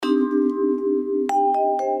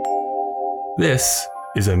This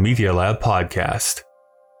is a Media Lab podcast.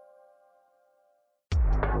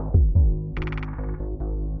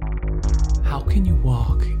 How can you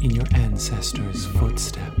walk in your ancestors'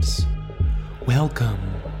 footsteps? Welcome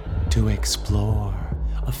to Explore,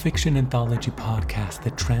 a fiction anthology podcast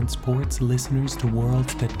that transports listeners to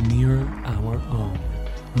worlds that mirror our own.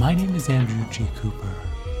 My name is Andrew G. Cooper,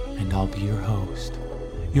 and I'll be your host.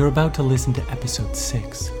 You're about to listen to episode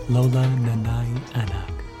 6, Lola Nanai Anak,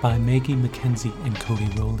 by Maggie Mackenzie and Cody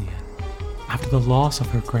Rolian. After the loss of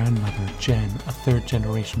her grandmother, Jen, a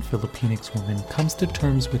third-generation Filipinx woman, comes to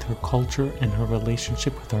terms with her culture and her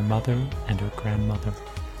relationship with her mother and her grandmother.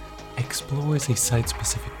 Explore is a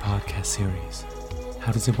site-specific podcast series.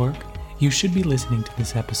 How does it work? You should be listening to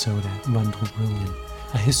this episode at Rundle Ruin,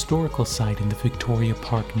 a historical site in the Victoria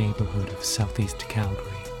Park neighborhood of southeast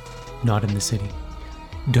Calgary, not in the city.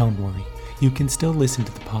 Don't worry, you can still listen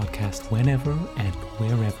to the podcast whenever and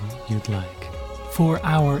wherever you'd like. For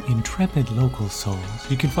our intrepid local souls,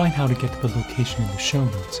 you can find how to get to the location in the show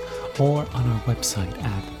notes or on our website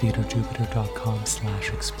at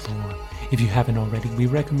theaterjupiter.com/explore. If you haven't already, we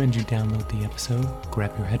recommend you download the episode,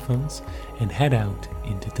 grab your headphones, and head out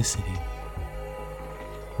into the city.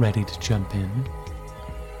 Ready to jump in?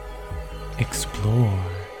 Explore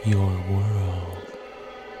your world.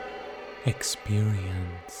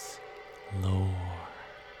 Experience lore.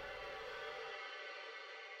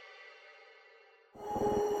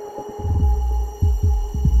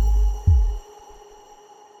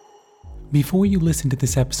 Before you listen to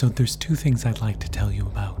this episode, there's two things I'd like to tell you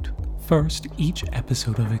about. First, each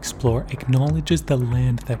episode of Explore acknowledges the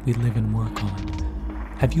land that we live and work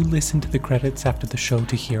on. Have you listened to the credits after the show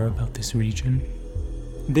to hear about this region?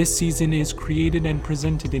 This season is created and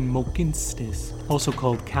presented in Mohkinstsis, also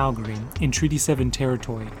called Calgary, in Treaty 7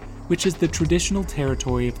 territory, which is the traditional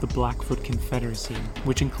territory of the Blackfoot Confederacy,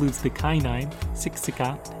 which includes the Kainai,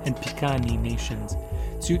 Siksika, and Piikani nations,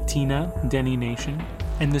 Tsuut'ina Dene Nation,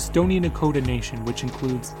 and the Stoney Nakoda Nation, which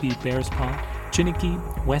includes the Bearspaw, Chiniki,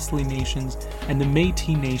 Wesley Nations, and the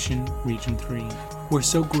Métis Nation, Region 3. We're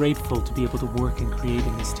so grateful to be able to work and create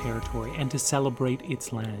in this territory and to celebrate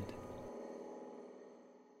its land.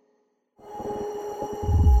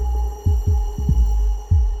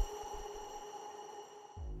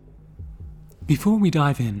 Before we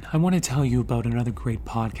dive in, I want to tell you about another great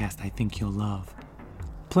podcast I think you'll love.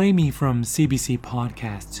 Play Me from CBC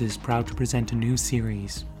Podcasts is proud to present a new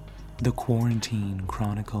series, The Quarantine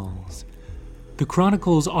Chronicles. The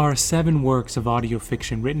Chronicles are 7 works of audio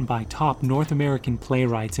fiction written by top North American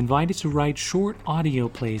playwrights invited to write short audio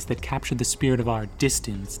plays that capture the spirit of our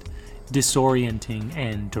distanced, disorienting,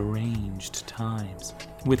 and deranged times,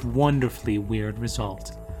 with wonderfully weird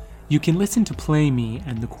results. You can listen to Play Me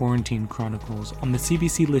and The Quarantine Chronicles on the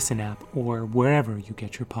CBC Listen app or wherever you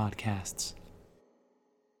get your podcasts.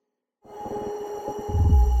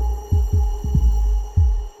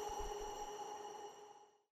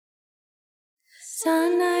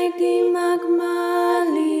 Sana'y di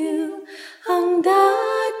magmaliw ang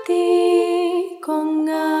dati kong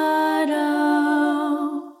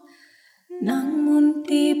araw nang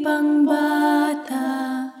munti pang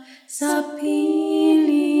bata sa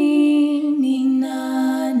piling ni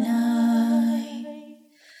nanay.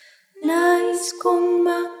 Nais kong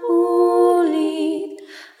maulit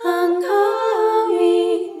ang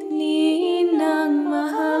awit ni nang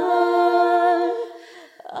mahal,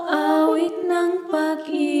 awit ng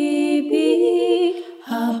pag-ibig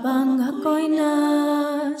habang ako'y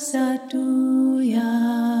nasa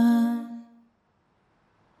duyan.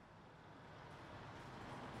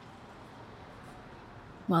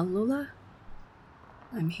 Well, Lola,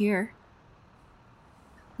 I'm here.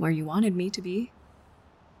 Where you wanted me to be.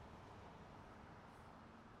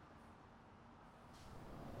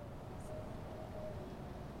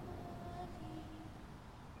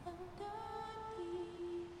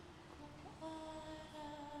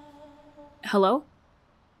 Hello?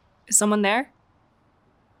 Is someone there?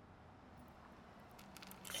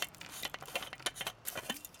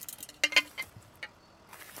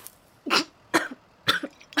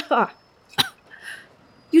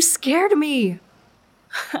 You scared me!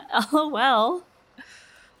 LOL.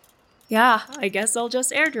 Yeah, I guess I'll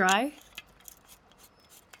just air dry.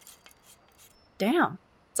 Damn,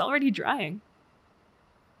 it's already drying.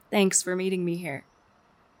 Thanks for meeting me here.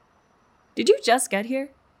 Did you just get here?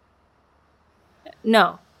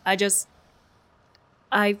 No, I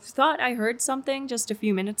thought I heard something just a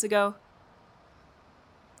few minutes ago.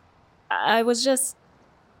 I was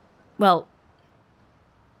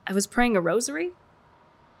praying a rosary.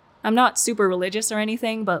 I'm not super religious or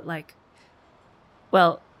anything, but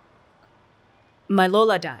My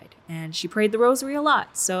Lola died, and she prayed the rosary a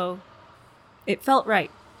lot, so it felt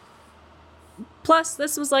right. Plus,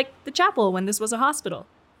 this was like the chapel when this was a hospital.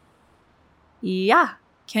 Yeah,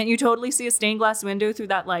 can't you totally see a stained glass window through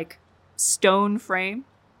that, like, stone frame?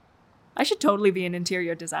 I should totally be an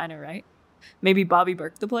interior designer, right? Maybe Bobby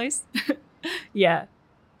Burke the place? Yeah.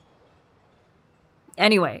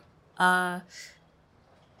 Anyway, I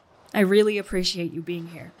really appreciate you being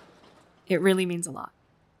here. It really means a lot.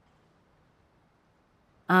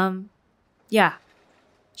 Yeah.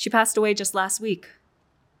 She passed away just last week.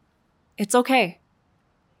 It's okay.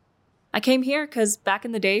 I came here because back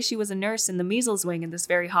in the day, she was a nurse in the measles wing in this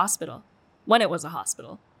very hospital. When it was a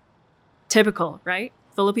hospital. Typical, right?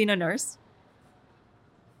 Filipino nurse.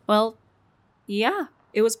 Well, yeah,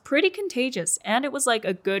 it was pretty contagious, and it was like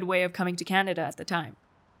a good way of coming to Canada at the time.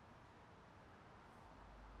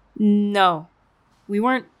 No, we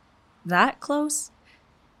weren't that close.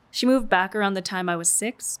 She moved back around the time I was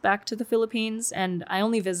 6, back to the Philippines, and I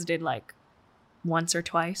only visited like once or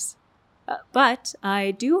twice. But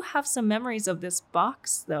I do have some memories of this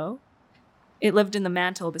box, though. It lived in the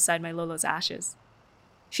mantle beside my Lolo's ashes.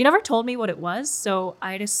 She never told me what it was, so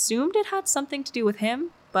I'd assumed it had something to do with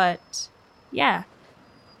him, but yeah.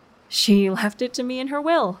 She left it to me in her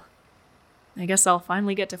will. I guess I'll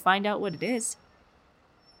finally get to find out what it is.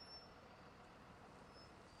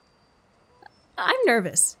 I'm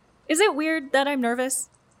nervous. Is it weird that I'm nervous?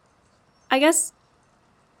 I guess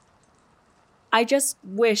I just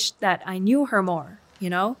wish that I knew her more, you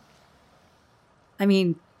know? I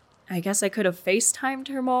mean, I guess I could have FaceTimed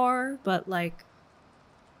her more, but like...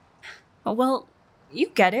 Well, you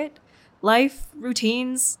get it. Life,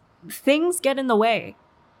 routines, things get in the way.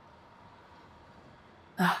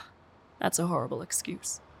 That's a horrible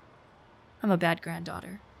excuse. I'm a bad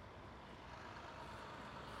granddaughter.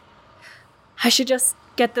 I should just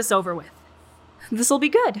get this over with. This'll be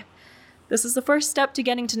good. This is the first step to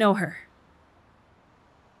getting to know her.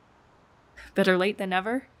 Better late than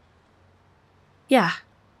never? Yeah,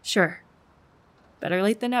 sure. Better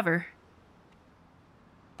late than never.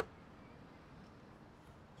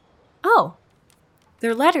 Oh,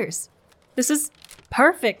 they're letters. This is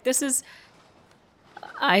perfect.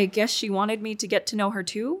 I guess she wanted me to get to know her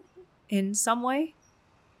too, in some way.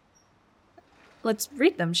 Let's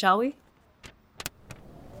read them, shall we?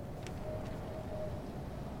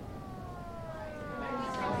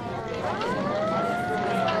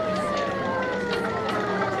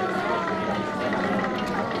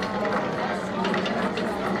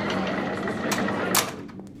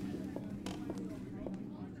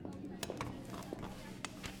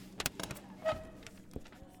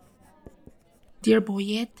 Dear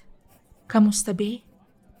Boyet, kamusta be?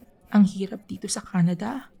 Ang hirap dito sa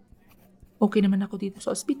Canada. Okay naman ako dito sa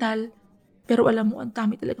ospital, pero alam mo ang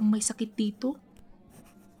dami talagang may sakit dito.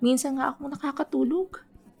 Minsan nga akong nakakatulog.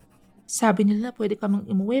 Sabi nila pwede kaming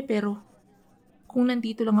umuwi pero kung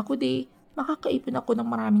nandito lang ako makakaipon ako ng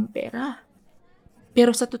maraming pera. Pero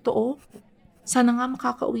sa totoo, sana nga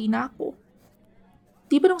makakauwi na ako.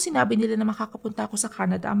 Di ba nung sinabi nila na makakapunta ako sa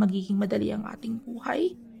Canada magiging madali ang ating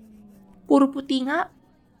buhay? Puro puti nga.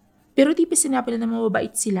 Pero di pa sinabi na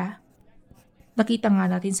mababait sila. Nakita nga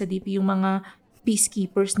natin sa DP yung mga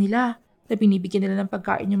peacekeepers nila na binibigyan nila ng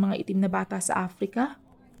pagkain yung mga itim na bata sa Africa.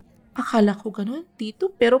 Akala ko ganun dito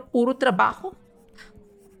pero puro trabaho.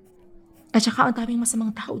 At saka ang daming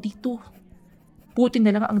masamang tao dito. Buti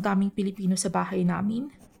na lang ang daming Pilipino sa bahay namin.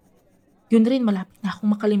 Yun rin malapit na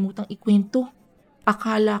akong makalimutang ikwento.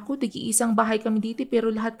 Akala ko nag-iisang bahay kami dito pero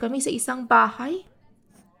lahat kami sa isang bahay.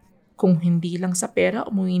 Kung hindi lang sa pera,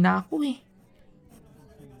 umuwi na ako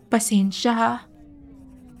Pasensya ha.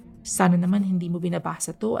 Sana naman hindi mo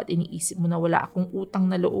binabasa to at iniisip mo na wala akong utang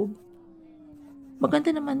na loob. Maganda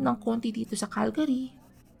naman ng konti dito sa Calgary.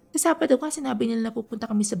 Sa Sabado nga sinabi nila na pupunta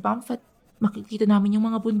kami sa Banff at makikita namin yung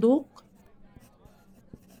mga bundok.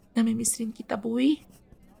 Namimiss rin kita, boy.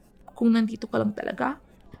 Kung nandito ka lang talaga,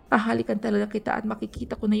 kahalikan talaga kita at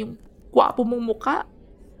makikita ko na yung gwapo mong muka.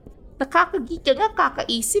 Nakakagika nga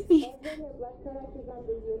kakaisip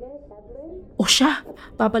O siya,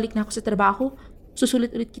 babalik na ako sa trabaho. Susulit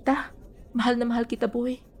ulit kita. Mahal na mahal kita,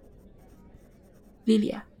 boy.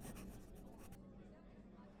 Lilia.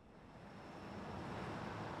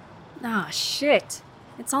 Shit.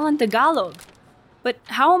 It's all in Tagalog. But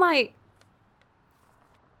how am I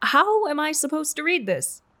supposed to read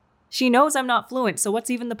this? She knows I'm not fluent, so what's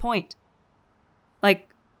even the point? Like,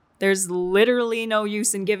 there's literally no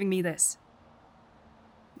use in giving me this.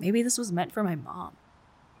 Maybe this was meant for my mom.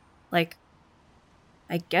 Like,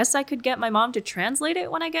 I guess I could get my mom to translate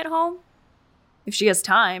it when I get home? If she has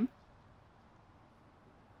time.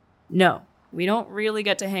 No, we don't really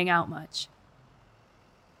get to hang out much.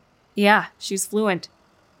 Yeah, she's fluent.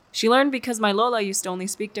 She learned because my Lola used to only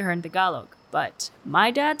speak to her in Tagalog, but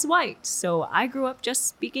my dad's white, so I grew up just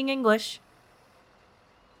speaking English.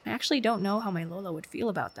 I actually don't know how my Lola would feel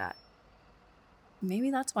about that.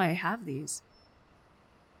 Maybe that's why I have these.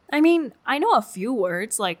 I mean, I know a few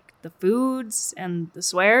words like the foods and the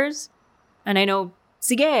swears, and I know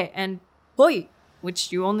sige and hoy,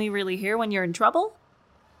 which you only really hear when you're in trouble.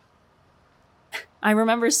 I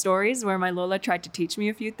remember stories where my Lola tried to teach me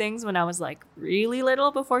a few things when I was like really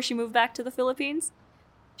little before she moved back to the Philippines.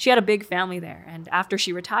 She had a big family there, and after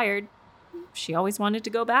she retired, she always wanted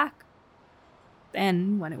to go back.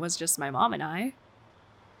 Then, when it was just my mom and I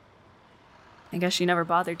guess she never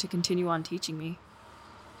bothered to continue on teaching me.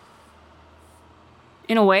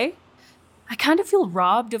 In a way, I kind of feel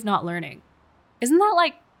robbed of not learning. Isn't that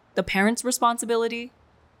like the parents' responsibility?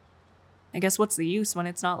 I guess what's the use when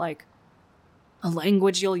it's not like a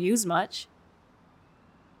language you'll use much?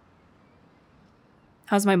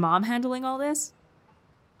 How's my mom handling all this?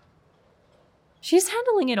 She's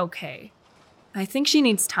handling it okay. I think she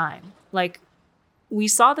needs time. Like, we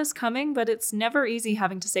saw this coming, but it's never easy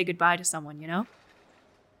having to say goodbye to someone, you know?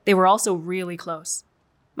 They were also really close.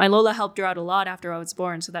 My Lola helped her out a lot after I was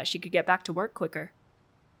born so that she could get back to work quicker.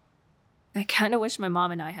 I kind of wish my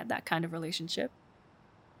mom and I had that kind of relationship.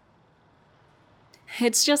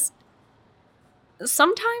 It's just,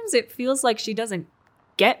 sometimes it feels like she doesn't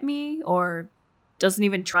get me or doesn't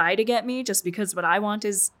even try to get me just because what I want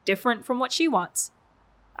is different from what she wants.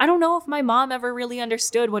 I don't know if my mom ever really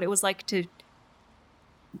understood what it was like to,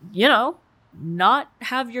 you know, not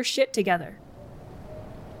have your shit together.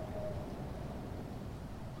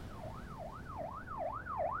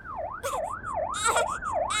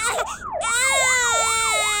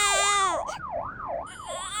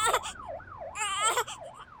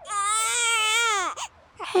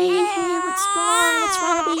 Hey, what's wrong? What's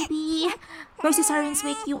wrong, baby? Noisy sirens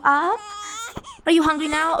wake you up? Are you hungry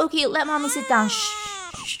now? Okay, let mommy sit down.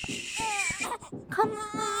 Shh. Come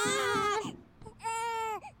on.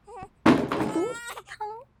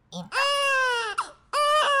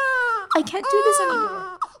 I can't do this anymore.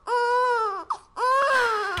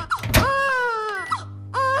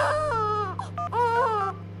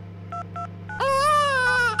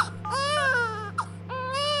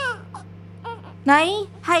 Nay?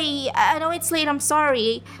 Hi, I know it's late, I'm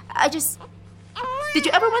sorry. Did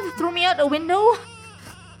you ever want to throw me out a window?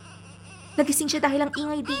 Nagising siya dahil ang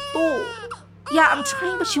ingay dito. Yeah, I'm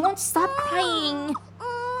trying but she won't stop crying.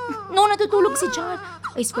 No, natutulog si John.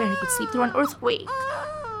 I swear he could sleep through an earthquake.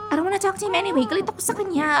 I don't want to talk to him anyway. Galit ako sa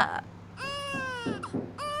kanya.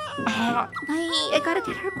 Nay, I gotta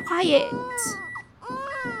get her quiet.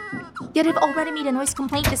 Yet I've already made a noise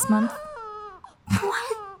complaint this month.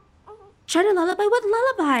 What? Try to lullaby? What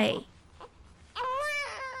lullaby?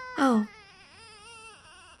 Oh.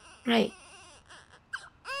 Right.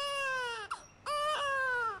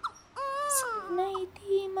 Sana'y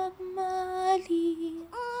di magmali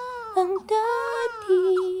ang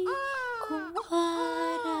dati kong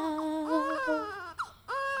araw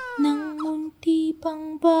nang munti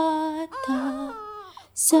pang bata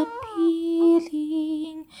sa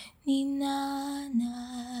piling ni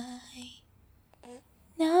nanay.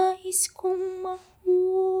 Nais kong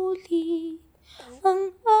mahuli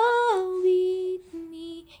ang awit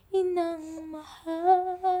ni inang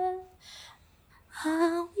mahal,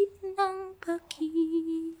 awit ng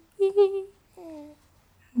pag-ibig.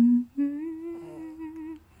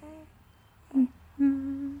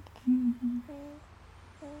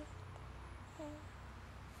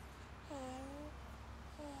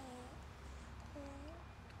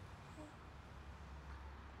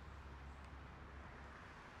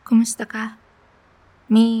 Kumusta ka?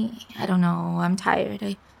 Me, I don't know. I'm tired.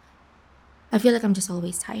 I feel like I'm just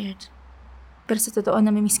always tired. Pero sa totoo,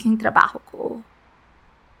 namimiss ko yung trabaho ko.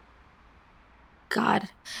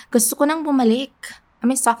 God, gusto ko nang bumalik.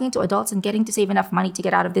 I miss talking to adults and getting to save enough money to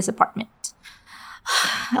get out of this apartment.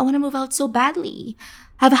 I want to move out so badly.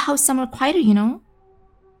 Have a house somewhere quieter, you know?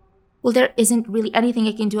 Well, there isn't really anything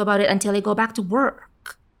I can do about it until I go back to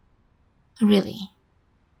work. Really.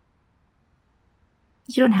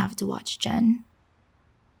 You don't have to watch, Jen.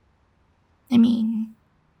 I mean,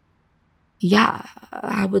 yeah,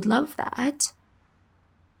 I would love that.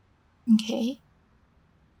 Okay.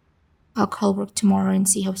 I'll call work tomorrow and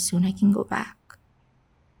see how soon I can go back.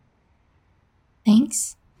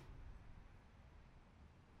 Thanks.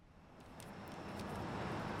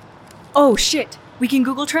 Oh shit, we can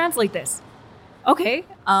Google Translate this. Okay,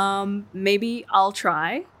 maybe I'll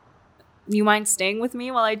try. You mind staying with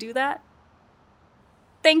me while I do that?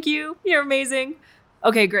 Thank you. You're amazing.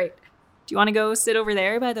 Okay, great. Do you want to go sit over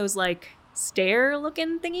there by those, like,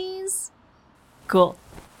 stair-looking thingies? Cool.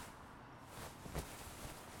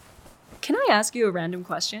 Can I ask you a random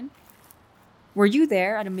question? Were you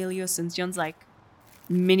there at Emilio Cincion's, like,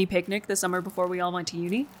 mini picnic the summer before we all went to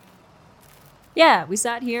uni? Yeah, we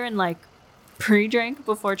sat here and, like, pre-drank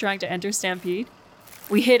before trying to enter Stampede.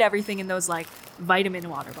 We hid everything in those, like, vitamin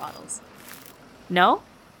water bottles. No?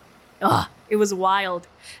 Ugh, it was wild.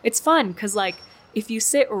 It's fun, because, like, if you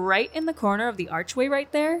sit right in the corner of the archway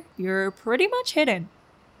right there, you're pretty much hidden.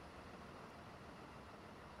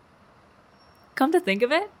 Come to think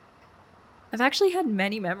of it, I've actually had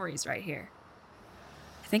many memories right here.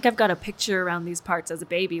 I think I've got a picture around these parts as a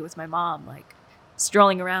baby with my mom, like,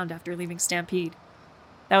 strolling around after leaving Stampede.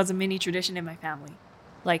 That was a mini tradition in my family.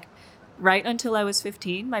 Like, right until I was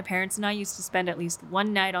 15, my parents and I used to spend at least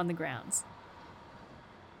one night on the grounds.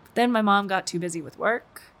 But then my mom got too busy with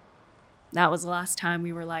work. That was the last time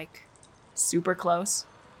we were, like, super close.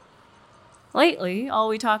 Lately, all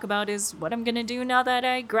we talk about is what I'm gonna do now that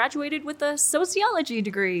I graduated with a sociology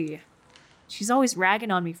degree. She's always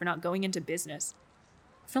ragging on me for not going into business.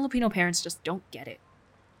 Filipino parents just don't get it.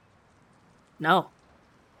 No.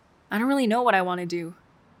 I don't really know what I want to do.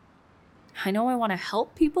 I know I want to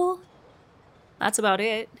help people. That's about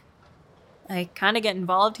it. I kind of get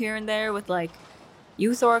involved here and there with, like,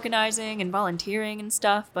 youth organizing and volunteering and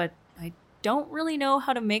stuff, but I don't really know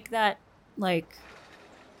how to make that, like,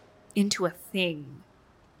 into a thing.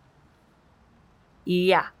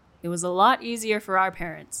 Yeah, it was a lot easier for our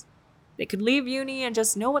parents. They could leave uni and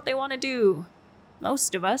just know what they want to do.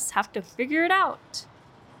 Most of us have to figure it out.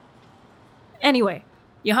 Anyway,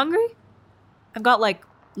 you hungry? I've got, like,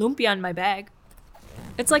 lumpia in my bag.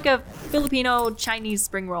 It's like a Filipino Chinese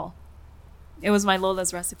spring roll. It was my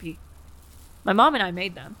Lola's recipe. My mom and I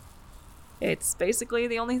made them. It's basically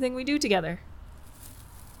the only thing we do together.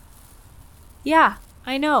 Yeah,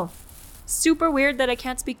 I know. Super weird that I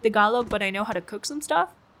can't speak Tagalog, but I know how to cook some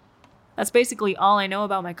stuff. That's basically all I know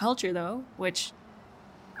about my culture, though, which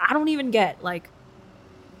I don't even get. Like,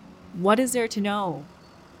 what is there to know?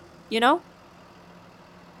 You know?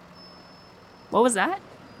 What was that?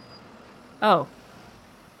 Oh.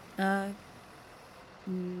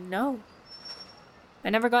 No. I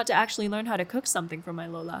never got to actually learn how to cook something from my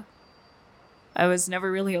Lola. I was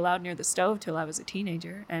never really allowed near the stove till I was a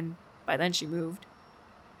teenager, and by then she moved.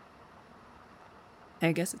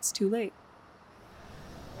 I guess it's too late.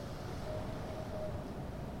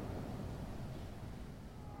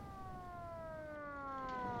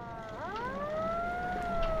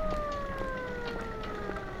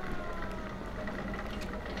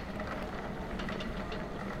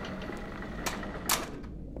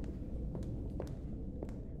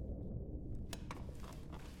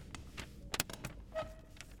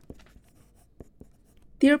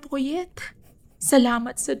 Dear Boyet,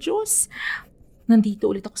 salamat sa Diyos. Nandito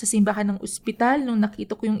ulit ako sa simbahan ng ospital nung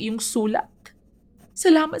nakita ko yung iyong sulat.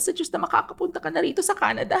 Salamat sa Diyos na makakapunta ka na rito sa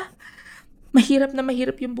Canada. Mahirap na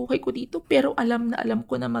mahirap yung buhay ko dito, pero alam na alam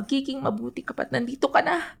ko na magiging mabuti kapat nandito ka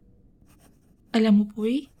na. Alam mo,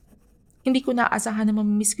 Boy, hindi ko naasahan na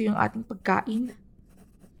mamimiss ko yung ating pagkain.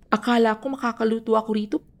 Akala ko makakaluto ako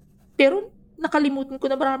rito, pero nakalimutan ko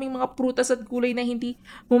na maraming mga prutas at gulay na hindi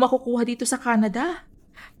mo makukuha dito sa Canada.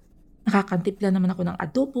 Nakakantipla naman ako ng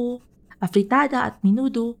adobo, afritada at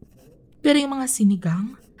minudo. Pero yung mga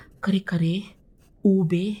sinigang, kare-kare,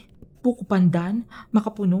 ube, buko pandan,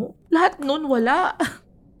 makapuno, lahat nun wala.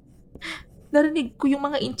 Narinig ko yung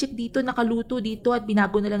mga inchik dito nakaluto dito at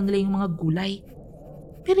binago na lang nila yung mga gulay.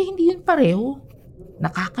 Pero hindi yun pareho.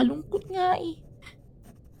 Nakakalungkot nga eh.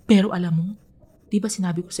 Pero alam mo, di ba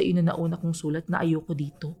sinabi ko sa iyo na nauna kong sulat na ayoko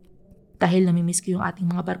dito? Dahil namimiss ko yung ating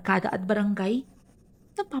mga barkada at barangay.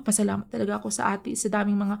 Nagpapasalamat talaga ako sa ate sa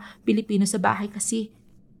daming mga Pilipino sa bahay kasi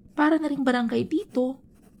para na ring barangay dito.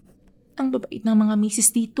 Ang babait ng mga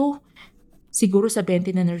misis dito. Siguro sa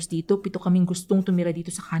 20 na nurse dito, 7 kaming gustong tumira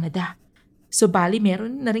dito sa Canada. So bali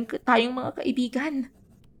meron na rin tayong mga kaibigan.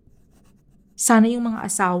 Sana yung mga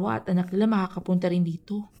asawa at anak nila makakapunta rin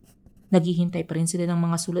dito. Naghihintay pa rin sila ng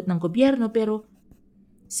mga sulat ng gobyerno pero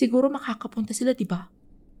siguro makakapunta sila, diba?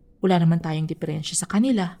 Wala naman tayong diferensya sa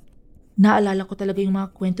kanila. Naalala ko talaga yung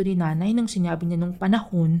mga kwento ni nanay nang sinabi niya nung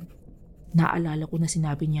panahon. Naalala ko na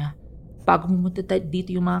sinabi niya, bago pumunta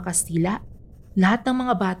dito yung mga Kastila, lahat ng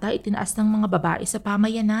mga bata itinaas ng mga babae sa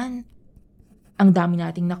pamayanan. Ang dami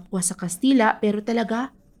nating nakuha sa Kastila pero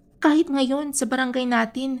talaga, kahit ngayon sa barangay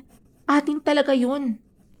natin, atin talaga yun.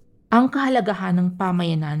 Ang kahalagahan ng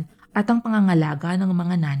pamayanan at ang pangangalaga ng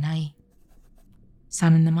mga nanay.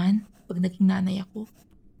 Sana naman, pag naging nanay ako,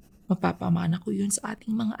 Mapapamana ko yun sa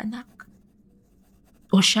ating mga anak.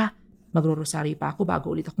 O siya, magro-rosaryo pa ako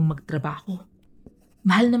bago ulit akong magtrabaho.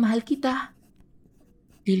 Mahal na mahal kita.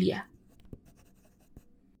 Lilia.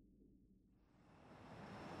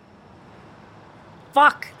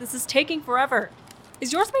 Fuck, this is taking forever.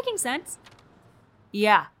 Is yours making sense?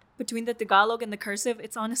 Yeah, between the Tagalog and the cursive,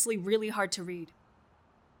 it's honestly really hard to read.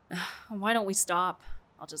 Why don't we stop?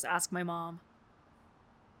 I'll just ask my mom.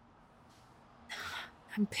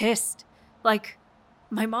 I'm pissed. Like,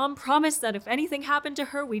 my mom promised that if anything happened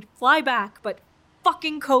to her, we'd fly back, but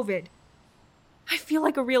fucking COVID. I feel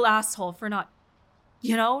like a real asshole for not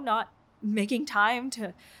making time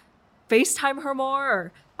to FaceTime her more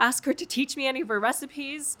or ask her to teach me any of her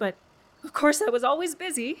recipes, but of course I was always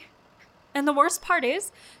busy. And the worst part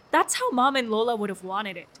is, that's how Mom and Lola would have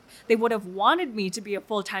wanted it. They would have wanted me to be a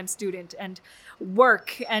full-time student and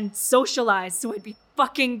work and socialize so I'd be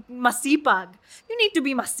fucking masipag. You need to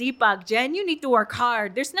be masipag, Jen. You need to work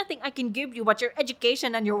hard. There's nothing I can give you but your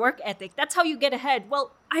education and your work ethic. That's how you get ahead.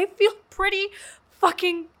 Well, I feel pretty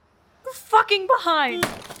fucking behind.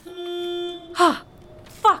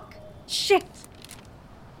 Fuck. Shit.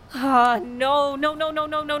 No.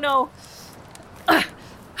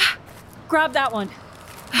 Grab that one.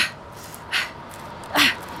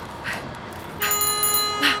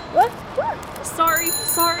 What? Sorry.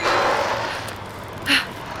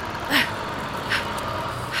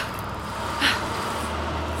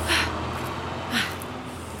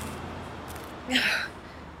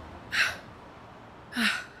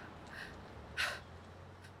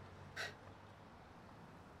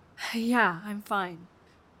 Yeah, I'm fine.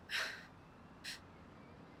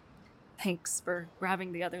 Thanks for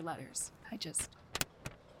grabbing the other letters.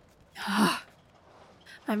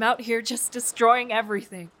 I'm out here just destroying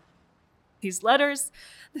everything. These letters,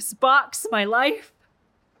 this box, my life.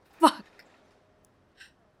 Fuck.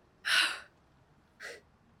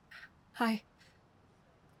 Hi.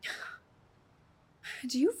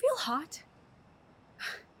 Do you feel hot?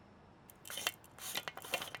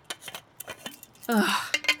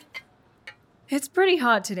 Ugh. It's pretty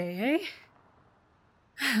hot today, eh?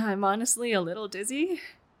 I'm honestly a little dizzy.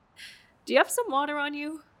 Do you have some water on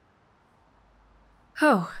you?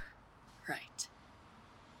 Oh, right.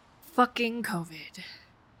 Fucking COVID.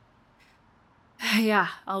 Yeah,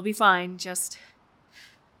 I'll be fine. Just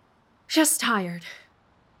tired.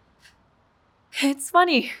 It's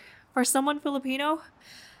funny. For someone Filipino,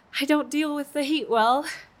 I don't deal with the heat well.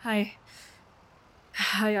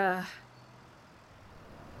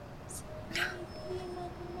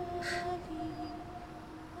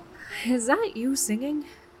 Is that you singing?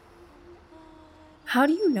 How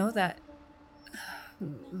do you know that?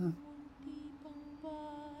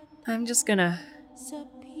 I'm just gonna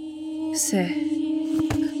sit.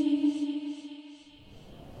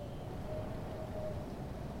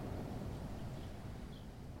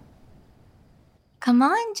 Come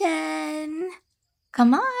on, Jen.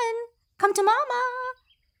 Come on. Come to Mama.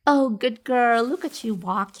 Oh, good girl. Look at you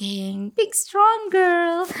walking. Big, strong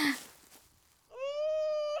girl.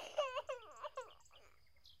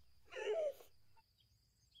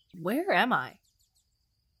 Where am I?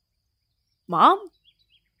 Mom?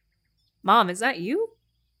 Mom, is that you?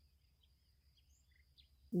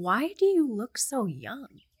 Why do you look so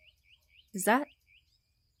young?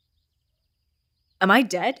 Am I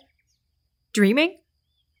dead? Dreaming?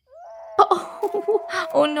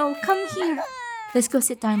 Oh no, come here. Let's go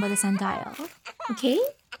sit down by the sundial. Okay?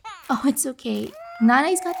 Oh, it's okay.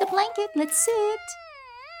 Nanay's got the blanket. Let's sit.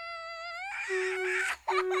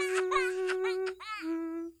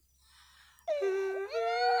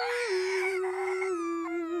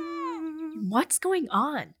 What's going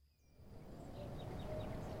on?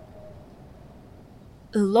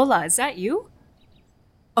 Lola, is that you?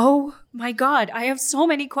 Oh my god, I have so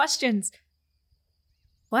many questions.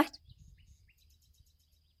 What?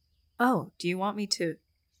 Oh, do you want me to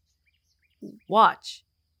watch?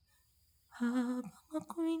 Oh,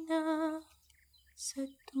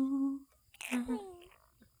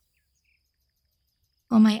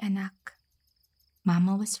 my anak.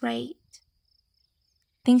 Mama was right.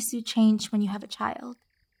 Things do change when you have a child.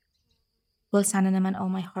 Well, sana naman all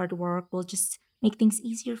my hard work will just make things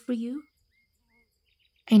easier for you.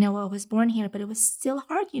 I know I was born here, but it was still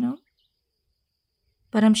hard, you know.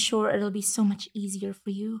 But I'm sure it'll be so much easier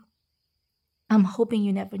for you. I'm hoping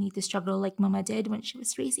you never need to struggle like Mama did when she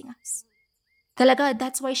was raising us. Talaga,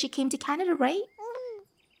 that's why she came to Canada, right?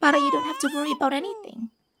 Para you don't have to worry about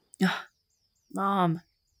anything. Mom.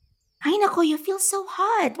 Ay nako, you feel so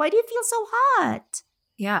hot. Why do you feel so hot?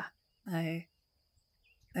 Yeah, I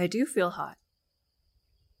do feel hot.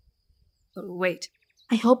 Wait,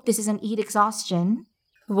 I hope this isn't heat exhaustion.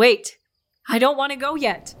 Wait, I don't want to go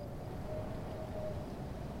yet.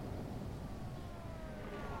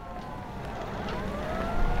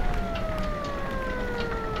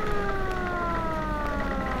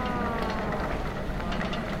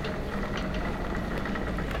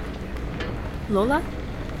 Lola?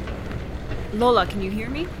 Lola, can you hear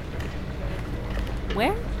me?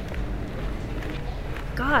 Where?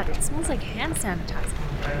 God, it smells like hand sanitizer.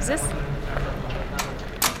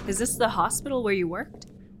 Is this the hospital where you worked?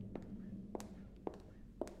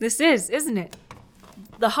 This is, isn't it?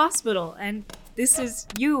 The hospital, and this is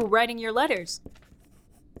you writing your letters.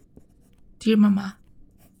 Dear Mama,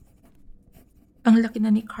 ang laki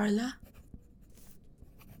na ni Carla.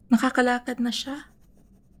 Nakakalakad na siya.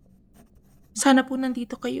 Sana po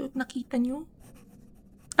nandito kayo at nakita niyo.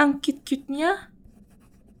 Ang cute-cute niya.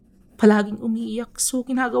 Palaging umiiyak, so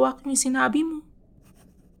ginagawa ko yung sinabi mo.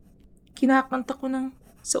 Kinakanta ko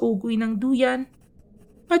sa ugoy ng duyan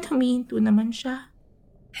at humihinto naman siya.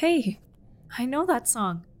 Hey, I know that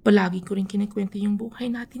song. Palagi ko rin kinikwento yung buhay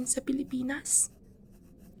natin sa Pilipinas.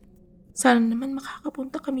 Sana naman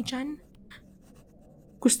makakapunta kami dyan.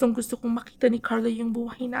 Gustong-gusto kong makita ni Carla yung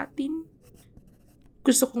buhay natin.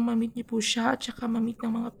 Gusto kong mamit niyo po siya at saka mamit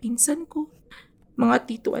ng mga pinsan ko, mga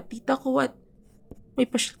tito at tita ko at may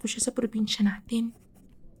pasyal ko siya sa probinsya natin.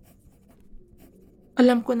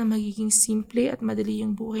 Alam ko na magiging simple at madali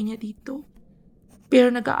yung buhay niya dito. Pero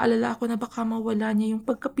nag-aalala ako na baka mawala niya yung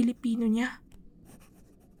pagka-Pilipino niya.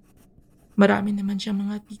 Marami naman siya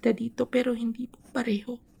mga tita dito pero hindi po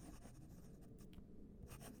pareho.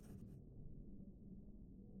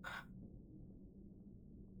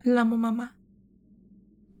 Alam mo, Mama,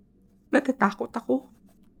 natatakot ako.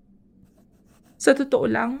 Sa totoo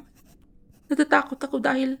lang, natatakot ako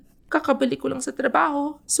dahil kakabalik ko lang sa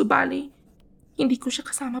trabaho, subali, hindi ko siya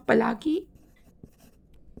kasama palagi.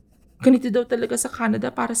 Ganito daw talaga sa Canada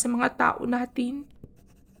para sa mga tao natin.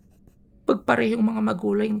 Pag parehong mga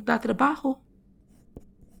magulang yung tatrabaho,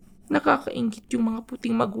 nakakaingit yung mga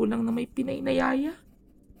puting magulang na may Pinay na yaya.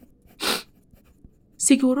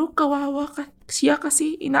 Siguro kawawa siya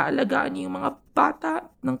kasi inaalagaan niya yung mga bata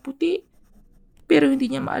ng puti, pero hindi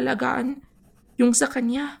niya maalagaan yung sa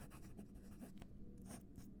kanya.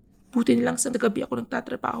 Buti nilang sa gabi ako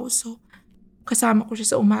nagtatrabaho, so kasama ko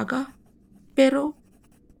siya sa umaga. Pero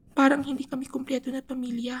parang hindi kami kumpleto na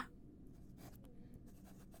pamilya.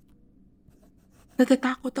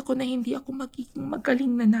 Natatakot ako na hindi ako magiging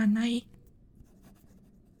magaling na nanay.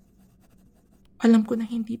 Alam ko na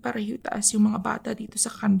hindi pareho taas yung mga bata dito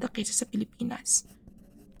sa Canada kaysa sa Pilipinas.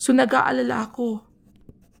 So nag-aalala ako.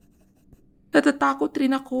 Natatakot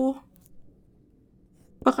rin ako.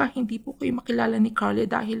 Baka hindi po kayo makilala ni Carla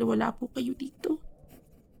dahil wala po kayo dito.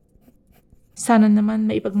 Sana naman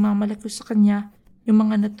maipagmamalaki ko sa kanya yung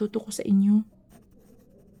mga natuto ko sa inyo.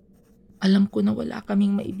 Alam ko na wala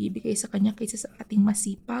kaming maibibigay sa kanya kaysa sa ating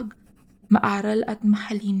masipag, maaral at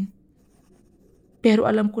mahalin. Pero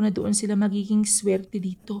alam ko na doon sila magiging swerte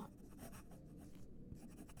dito.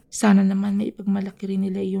 Sana naman maipagmalaki rin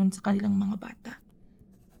nila iyon sa kanilang mga bata.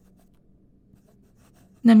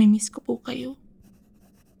 Namimiss ko po kayo.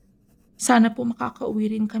 Sana po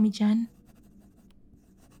makakauwi rin kami dyan.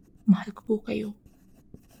 Mahal ko po kayo.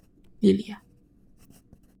 Lilia.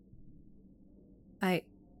 I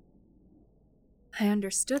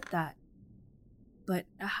understood that. But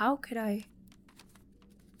how could I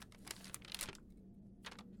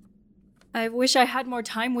wish I had more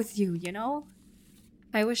time with you, you know?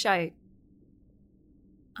 I wish I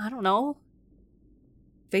don't know,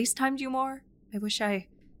 FaceTimed you more. I wish I...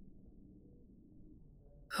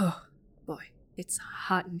 Oh, boy, it's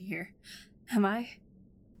hot in here. Am I?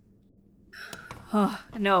 Oh,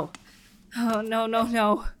 no. Oh, no.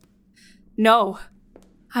 No,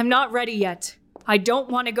 I'm not ready yet. I don't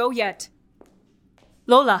want to go yet.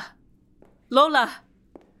 Lola!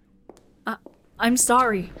 I'm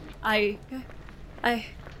sorry. I'm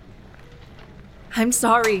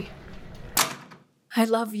sorry. I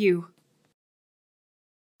love you.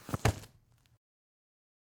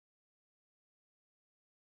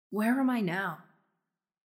 Where am I now?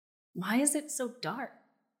 Why is it so dark?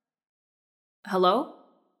 Hello?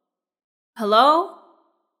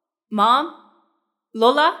 Mom?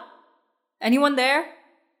 Lola? Anyone there?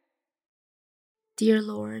 Dear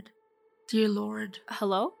Lord.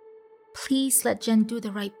 Hello? Please let Jen do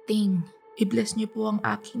the right thing. I-bless niyo po ang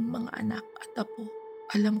aking mga anak at apo.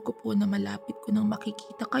 Alam ko po na malapit ko nang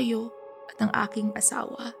makikita kayo at ang aking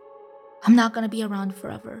asawa. I'm not gonna be around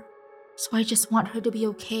forever, so I just want her to be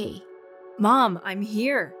okay. Mom, I'm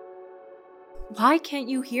here. Why can't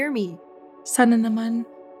you hear me? Sana naman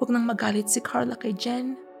Huwag nang magalit si Carla kay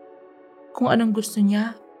Jen. Kung anong gusto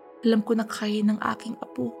niya, alam ko na kaya ng aking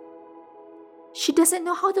apo. She doesn't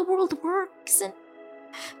know how the world works.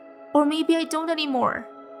 Or maybe I don't anymore.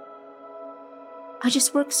 I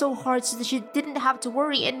just worked so hard so that she didn't have to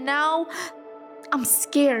worry, and now I'm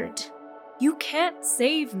scared. You can't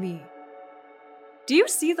save me. Do you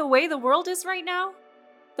see the way the world is right now?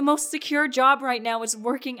 The most secure job right now is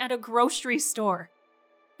working at a grocery store.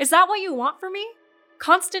 Is that what you want for me?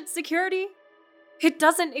 Constant security? It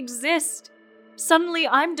doesn't exist. Suddenly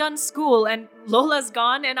I'm done school and Lola's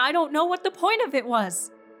gone and I don't know what the point of it was.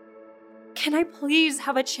 Can I please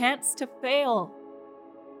have a chance to fail?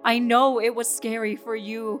 I know it was scary for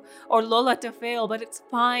you or Lola to fail, but it's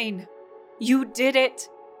fine. You did it.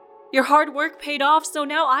 Your hard work paid off, so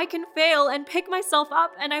now I can fail and pick myself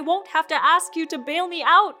up and I won't have to ask you to bail me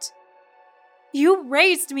out. You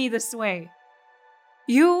raised me this way.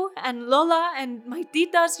 You and Lola and my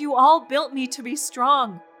titas, you all built me to be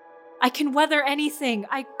strong. I can weather anything.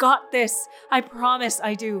 I got this. I promise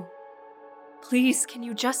I do. Please, can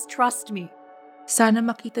you just trust me? Sana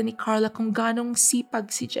makita ni Carla kung ganong sipag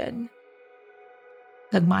si Jen.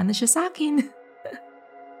 Nagmana siya sa akin.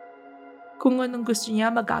 Kung anong gusto niya,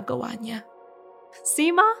 magagawa niya. See,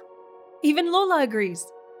 Ma? Even Lola agrees.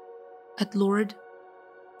 At Lord,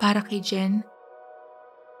 para kay Jen,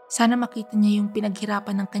 sana makita niya yung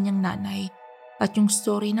pinaghirapan ng kanyang nanay at yung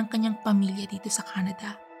story ng kanyang pamilya dito sa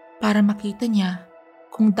Canada. Para makita niya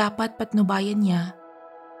kung dapat patnubayan niya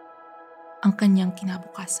ang kanyang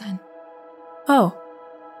kinabukasan. Oh.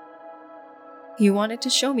 You wanted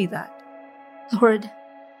to show me that. Lord,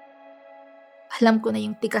 alam ko na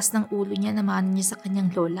yung tigas ng ulo niya na maano niya sa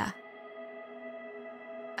kanyang lola.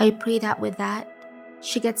 I pray that with that,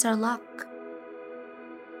 she gets our luck.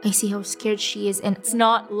 I see how scared she is and It's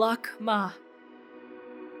not luck, Ma.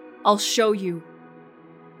 I'll show you.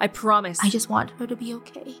 I promise. I just want her to be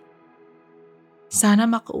okay. Sana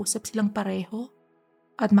makausap silang pareho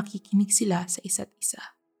at makikinig sila sa isa't isa.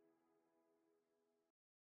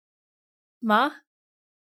 Ma?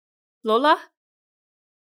 Lola?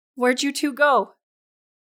 Where'd you two go?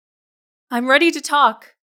 I'm ready to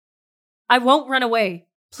talk. I won't run away.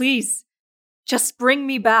 Please. Just bring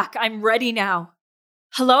me back. I'm ready now.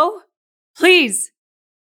 Hello? Please.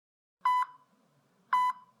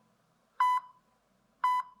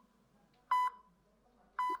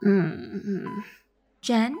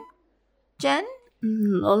 Jen? Jen?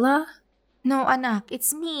 Lola? No, anak,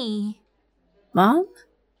 it's me. Mom?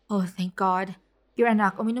 Oh, thank God. Your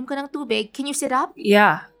anak, uminom ka ng tubig. Can you sit up?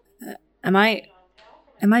 Yeah. Am I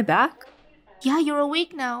back? Yeah, you're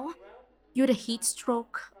awake now. You had a heat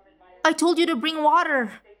stroke. I told you to bring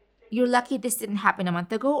water. You're lucky this didn't happen a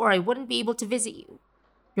month ago or I wouldn't be able to visit you.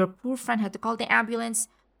 Your poor friend had to call the ambulance.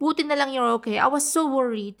 Buti na lang you're okay. I was so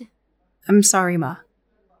worried. I'm sorry, Ma.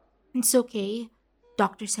 It's okay.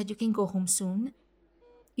 Doctor said you can go home soon.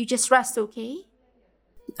 You just rest, okay?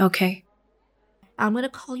 Okay. I'm gonna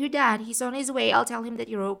call your dad. He's on his way. I'll tell him that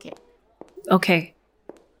you're okay. Okay.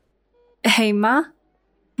 Hey, Ma?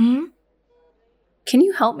 Hmm? Can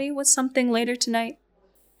you help me with something later tonight?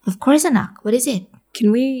 Of course, anak. What is it?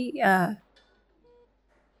 Can we,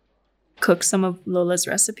 cook some of Lola's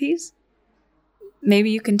recipes? Maybe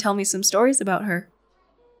you can tell me some stories about her.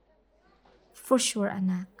 For sure,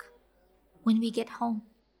 anak. When we get home.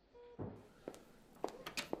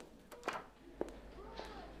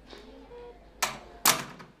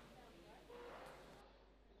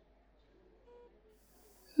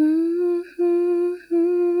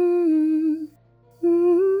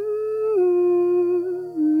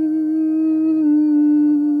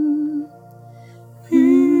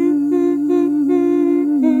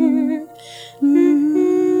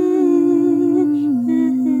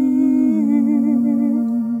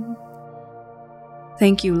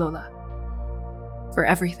 Thank you, Lola, for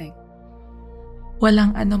everything.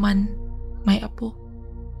 Walang anuman, may apo.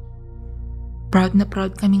 Proud na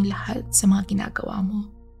proud kaming lahat sa mga ginagawa mo.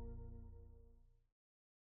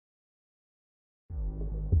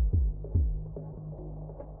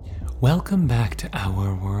 Welcome back to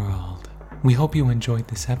our world. We hope you enjoyed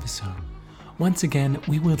this episode. Once again,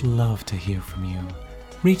 we would love to hear from you.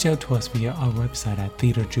 Reach out to us via our website at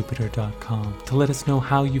theaterjupiter.com to let us know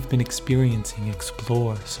how you've been experiencing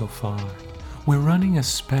Explore so far. We're running a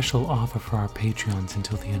special offer for our Patreons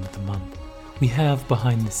until the end of the month. We have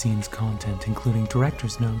behind-the-scenes content, including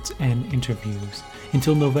director's notes and interviews.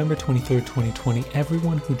 Until November 23rd, 2020,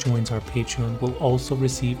 everyone who joins our Patreon will also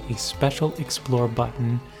receive a special Explore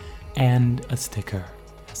button and a sticker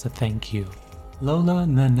as a thank you. Lola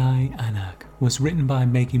Nanay Anak was written by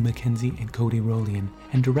Maggie McKenzie and Cody Rolian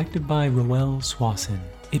and directed by Roel Swanson.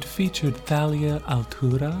 It featured Thalia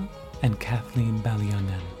Altura and Kathleen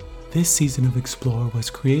Balionen. This season of Explore was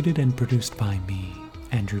created and produced by me,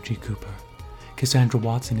 Andrew G. Cooper. Cassandra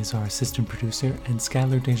Watson is our assistant producer and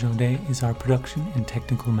Skylar Desjardins is our production and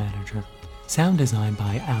technical manager. Sound design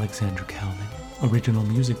by Alexandra Calvin. Original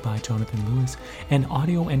music by Jonathan Lewis and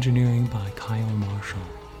audio engineering by Kyle Marshall.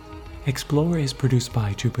 Explore is produced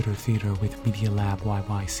by Jupiter Theatre with Media Lab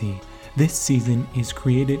YYC. This season is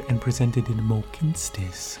created and presented in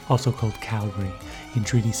Mohkinstsis, also called Calgary, in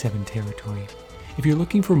Treaty 7 territory. If you're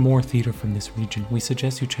looking for more theatre from this region, we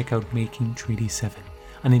suggest you check out Making Treaty 7,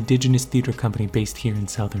 an Indigenous theatre company based here in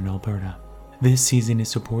southern Alberta. This season is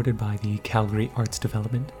supported by the Calgary Arts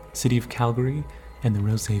Development, City of Calgary, and the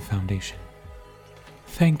Rosé Foundation.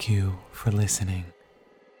 Thank you for listening.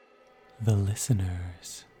 The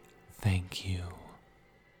listeners, thank you.